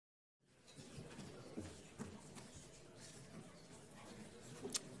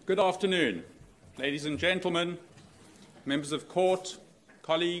Good afternoon, ladies and gentlemen, members of court,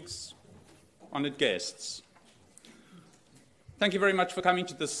 colleagues, honoured guests. Thank you very much for coming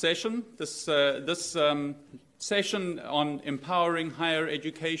to this session. This session on empowering higher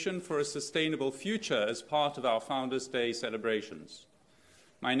education for a sustainable future as part of our Founders' Day celebrations.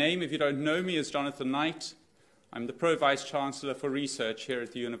 My name, if you don't know me, is Jonathan Knight. I'm the Pro-Vice Chancellor for Research here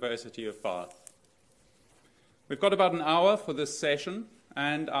at the University of Bath. We've got about an hour for this session,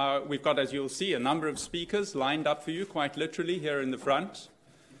 and we've got, as you'll see, a number of speakers lined up for you, quite literally, here in the front.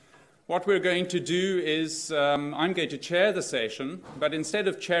 What we're going to do is, I'm going to chair the session, but instead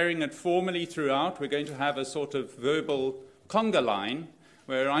of chairing it formally throughout, we're going to have a sort of verbal conga line,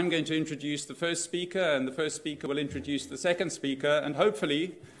 where I'm going to introduce the first speaker, and the first speaker will introduce the second speaker, and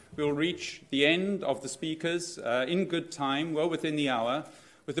hopefully we'll reach the end of the speakers in good time, well within the hour,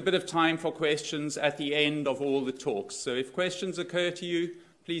 with a bit of time for questions at the end of all the talks. So if questions occur to you,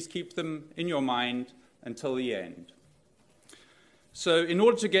 please keep them in your mind until the end. So in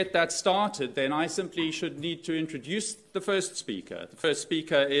order to get that started, then I simply should need to introduce the first speaker. The first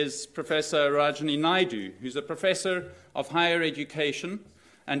speaker is Professor Rajani Naidoo, who's a professor of higher education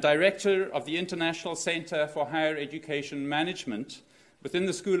and director of the International Centre for Higher Education Management within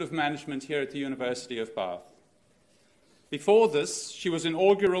the School of Management here at the University of Bath. Before this, she was an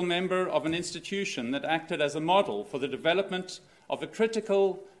inaugural member of an institution that acted as a model for the development of a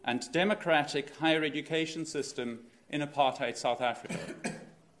critical and democratic higher education system in apartheid South Africa.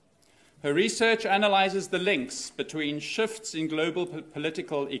 Her research analyzes the links between shifts in global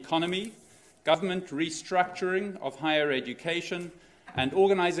political economy, government restructuring of higher education, and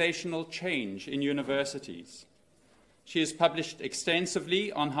organizational change in universities. She has published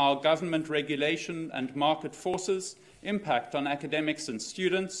extensively on how government regulation and market forces impact on academics and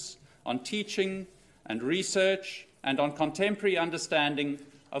students, on teaching and research, and on contemporary understanding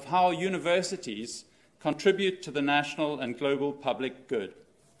of how universities contribute to the national and global public good.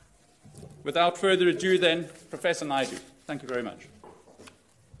 Without further ado, then, Professor Naidoo. Thank you very much.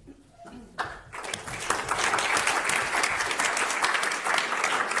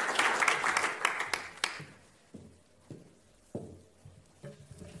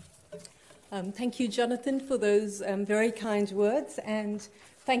 Thank you, Jonathan, for those very kind words, and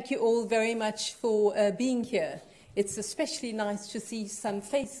thank you all very much for being here. It's especially nice to see some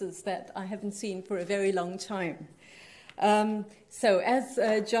faces that I haven't seen for a very long time. So,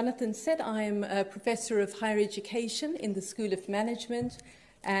 as Jonathan said, I am a professor of higher education in the School of Management,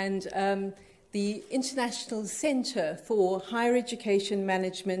 and the International Centre for Higher Education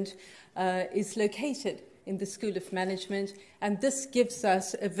Management is located in the School of Management, and this gives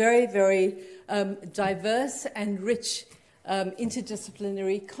us a very, very diverse and rich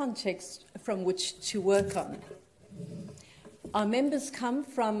interdisciplinary context from which to work on. Our members come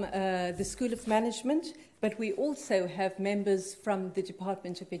from the School of Management, but we also have members from the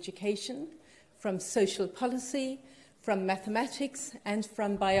Department of Education, from Social Policy, from Mathematics, and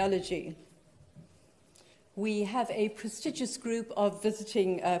from Biology. We have a prestigious group of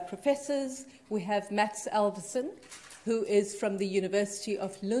visiting professors. We have Mats Alvesson, who is from the University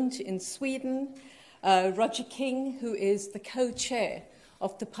of Lund in Sweden, Roger King, who is the co-chair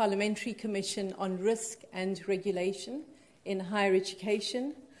of the Parliamentary Commission on Risk and Regulation in Higher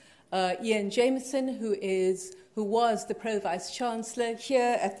Education, Ian Jameson, who was the Pro-Vice Chancellor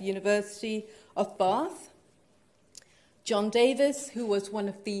here at the University of Bath, John Davis, who was one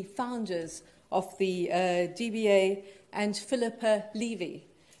of the founders of the DBA, and Philippa Levy,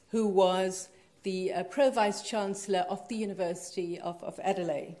 who was the Pro-Vice Chancellor of the University of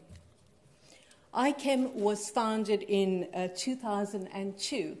Adelaide. ICHEM was founded in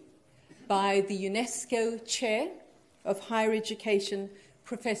 2002 by the UNESCO Chair of Higher Education,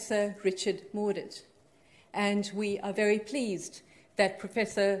 Professor Richard Mordaunt. And we are very pleased that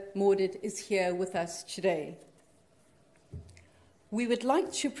Professor Mordaunt is here with us today. We would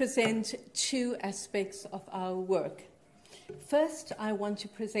like to present two aspects of our work. First, I want to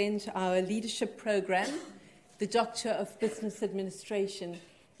present our leadership program, the Doctor of Business Administration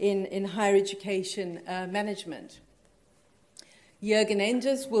in Higher Education Management. Jürgen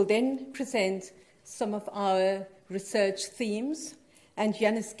Enders will then present some of our research themes, and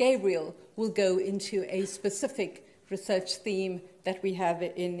Yanis Gabriel will go into a specific research theme that we have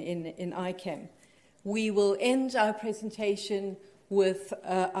in ICHEM. We will end our presentation with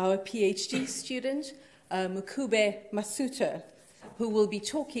our PhD student, Mukube Masuta, who will be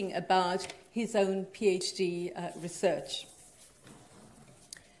talking about his own PhD research.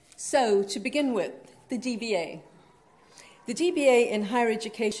 So, to begin with, the DBA. The DBA in Higher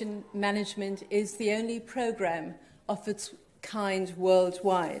Education Management is the only program of its kind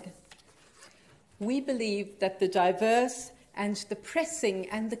worldwide. We believe that the diverse and the pressing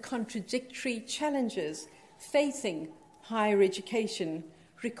and the contradictory challenges facing higher education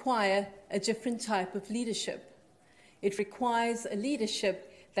require a different type of leadership. It requires a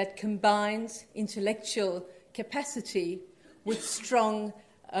leadership that combines intellectual capacity with strong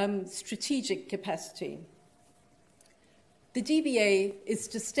strategic capacity. The DBA is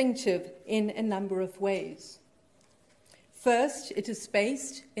distinctive in a number of ways. First, it is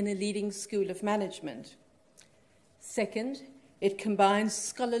based in a leading school of management. Second, it combines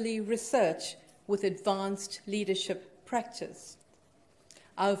scholarly research with advanced leadership practice.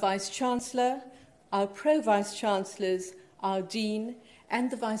 Our Vice-Chancellor, our Pro-Vice-Chancellors, our Dean,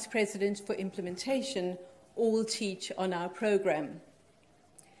 and the Vice President for Implementation all teach on our programme.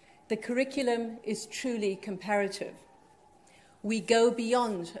 The curriculum is truly comparative. We go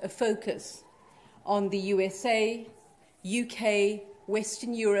beyond a focus on the USA, UK,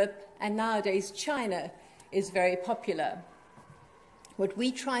 Western Europe, and nowadays China is very popular. What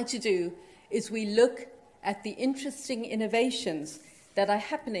we try to do is we look at the interesting innovations that are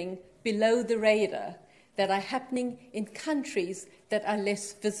happening below the radar, that are happening in countries that are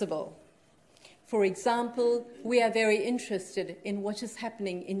less visible. For example, we are very interested in what is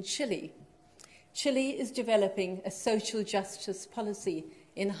happening in Chile. Chile is developing a social justice policy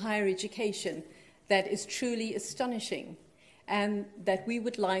in higher education that is truly astonishing, and that we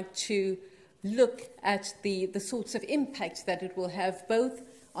would like to look at the sorts of impact that it will have both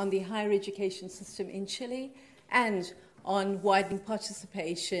on the higher education system in Chile and on widening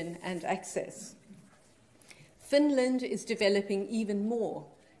participation and access. Finland is developing even more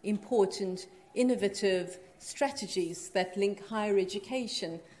important, innovative strategies that link higher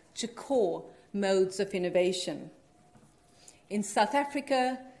education to core modes of innovation. In South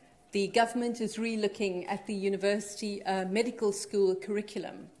Africa, the government is re-looking at the university medical school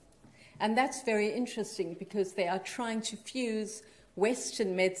curriculum. And that's very interesting because they are trying to fuse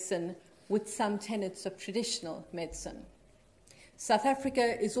Western medicine with some tenets of traditional medicine. South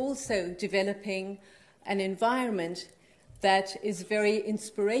Africa is also developing an environment that is very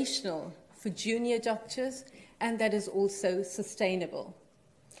inspirational for junior doctors and that is also sustainable.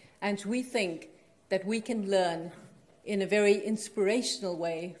 And we think that we can learn in a very inspirational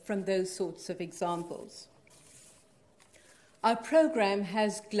way from those sorts of examples. Our program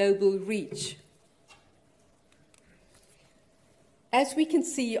has global reach. As we can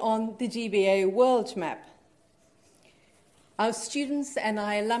see on the DBA world map, our students and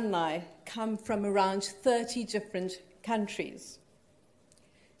our alumni come from around 30 different countries.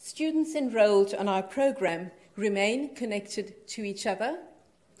 Students enrolled on our program remain connected to each other,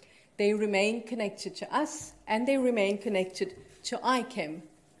 they remain connected to us, and they remain connected to ICHEM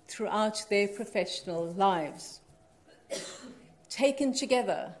throughout their professional lives. Taken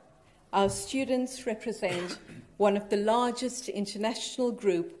together, our students represent one of the largest international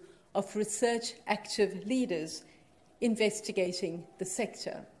group of research active leaders investigating the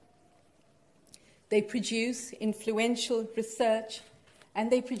sector. They produce influential research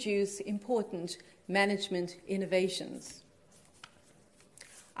and they produce important management innovations.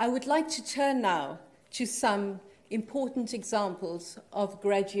 I would like to turn now to some important examples of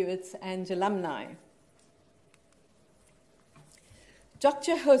graduates and alumni.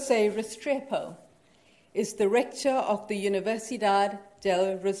 Dr. José Restrepo is the rector of the Universidad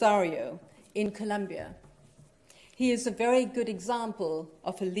del Rosario in Colombia. He is a very good example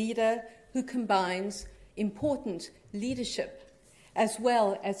of a leader who combines important leadership as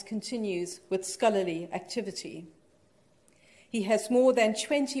well as continues with scholarly activity. He has more than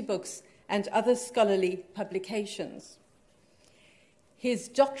 20 books and other scholarly publications. His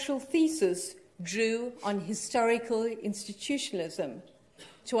doctoral thesis drew on historical institutionalism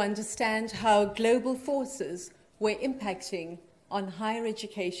to understand how global forces were impacting on higher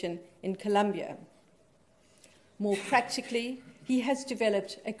education in Colombia. More practically, he has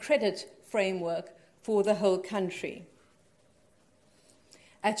developed a credit framework for the whole country.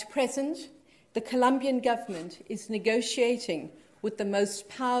 At present, the Colombian government is negotiating with the most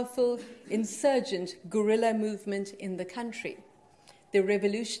powerful insurgent guerrilla movement in the country, the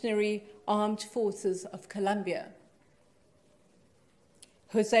Revolutionary Armed Forces of Colombia.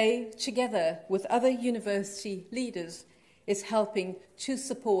 José, together with other university leaders, is helping to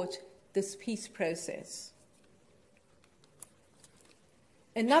support this peace process.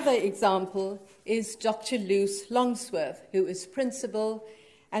 Another example is Dr. Luce Longsworth, who is Principal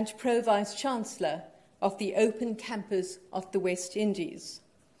and Pro-Vice-Chancellor of the Open Campus of the West Indies.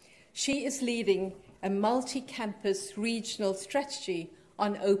 She is leading a multi-campus regional strategy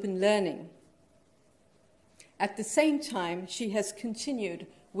on open learning. At the same time, she has continued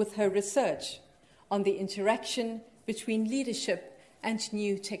with her research on the interaction between leadership and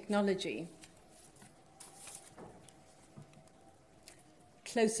new technology.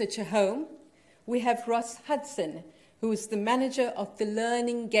 Closer to home, we have Ross Hudson, who is the manager of the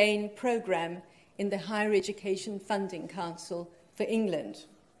Learning Gain programme in the Higher Education Funding Council for England.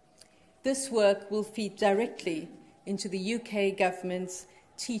 This work will feed directly into the UK government's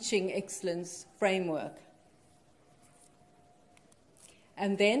Teaching Excellence framework.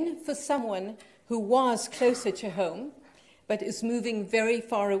 And then, for someone who was closer to home, but is moving very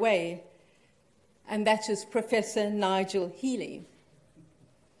far away, and that is Professor Nigel Healy.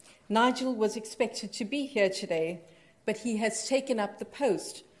 Nigel was expected to be here today, but he has taken up the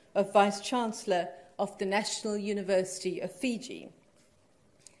post of Vice-Chancellor of the National University of Fiji.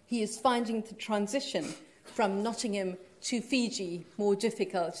 He is finding the transition from Nottingham to Fiji more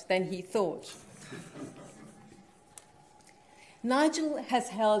difficult than he thought. Nigel has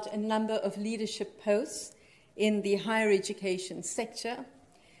held a number of leadership posts in the higher education sector.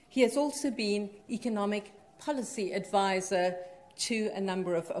 He has also been economic policy advisor to a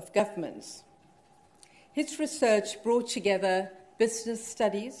number of governments. His research brought together business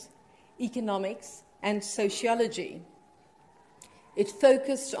studies, economics, and sociology. It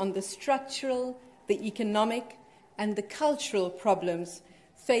focused on the structural, the economic, and the cultural problems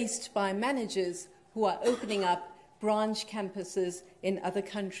faced by managers who are opening up branch campuses in other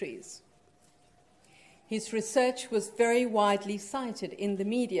countries. His research was very widely cited in the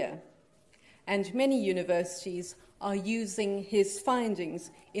media, and many universities are using his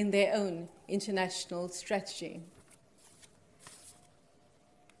findings in their own international strategy.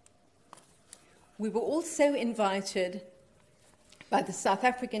 We were also invited by the South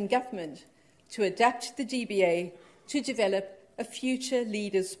African government to adapt the DBA to develop a Future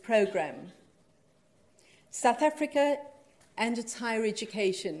Leaders programme. South Africa and its higher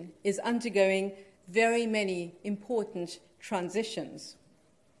education is undergoing very many important transitions.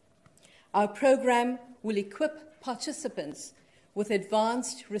 Our programme will equip participants with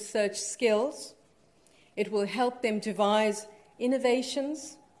advanced research skills. It will help them devise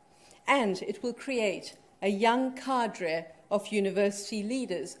innovations, and it will create a young cadre of university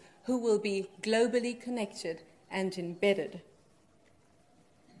leaders who will be globally connected and embedded.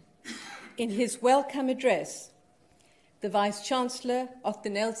 In his welcome address, the Vice-Chancellor of the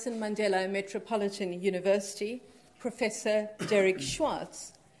Nelson Mandela Metropolitan University, Professor Derek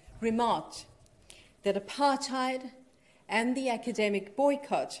Schwartz, remarked that apartheid and the academic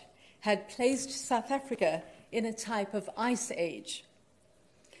boycott had placed South Africa in a type of ice age,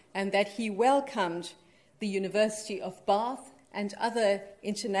 and that he welcomed the University of Bath and other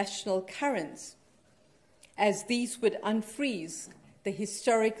international currents, as these would unfreeze the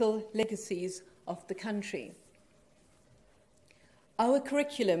historical legacies of the country. Our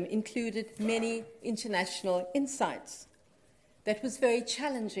curriculum included many international insights that was very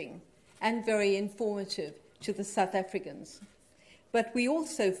challenging and very informative to the South Africans. But we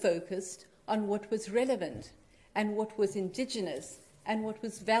also focused on what was relevant and what was indigenous and what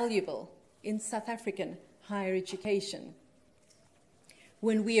was valuable in South African higher education.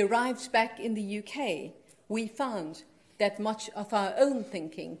 When we arrived back in the UK, we found that much of our own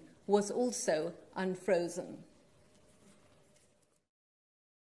thinking was also unfrozen.